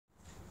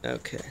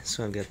Okay,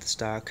 so I've got the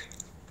stock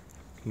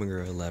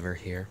Monroe lever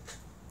here,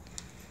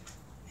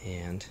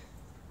 and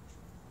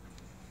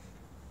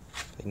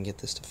if I can get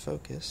this to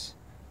focus,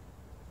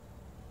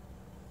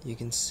 you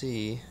can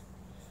see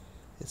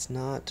it's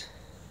not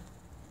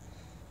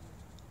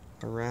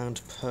a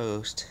round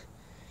post,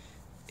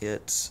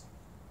 it's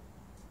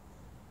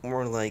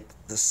more like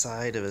the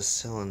side of a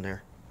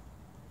cylinder.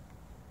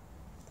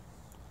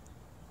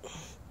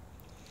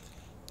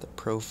 The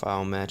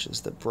profile matches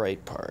the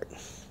bright part.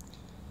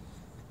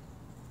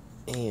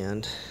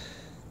 And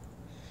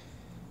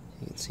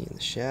you can see in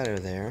the shadow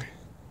there,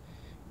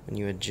 when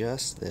you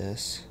adjust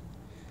this,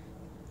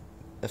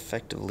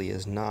 effectively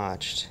is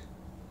notched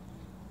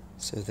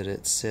so that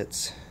it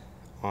sits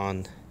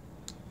on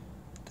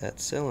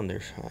that cylinder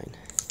shine.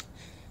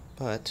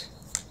 But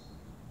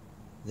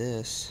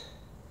this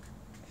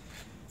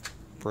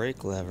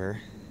brake lever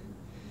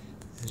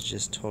is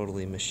just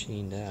totally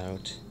machined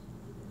out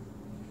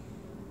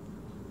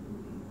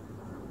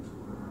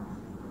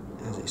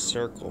as a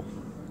circle.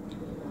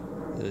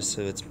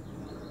 So it's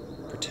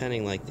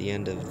pretending like the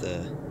end of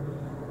the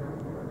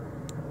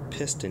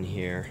piston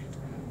here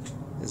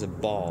is a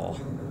ball,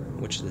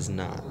 which it is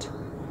not.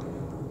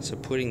 So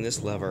putting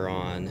this lever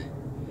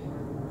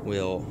on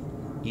will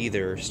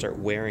either start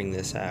wearing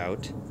this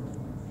out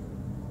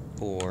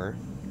or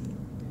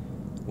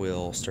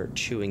will start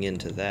chewing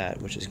into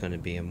that, which is going to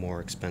be a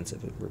more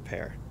expensive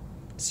repair.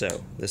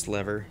 So this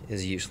lever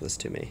is useless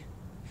to me.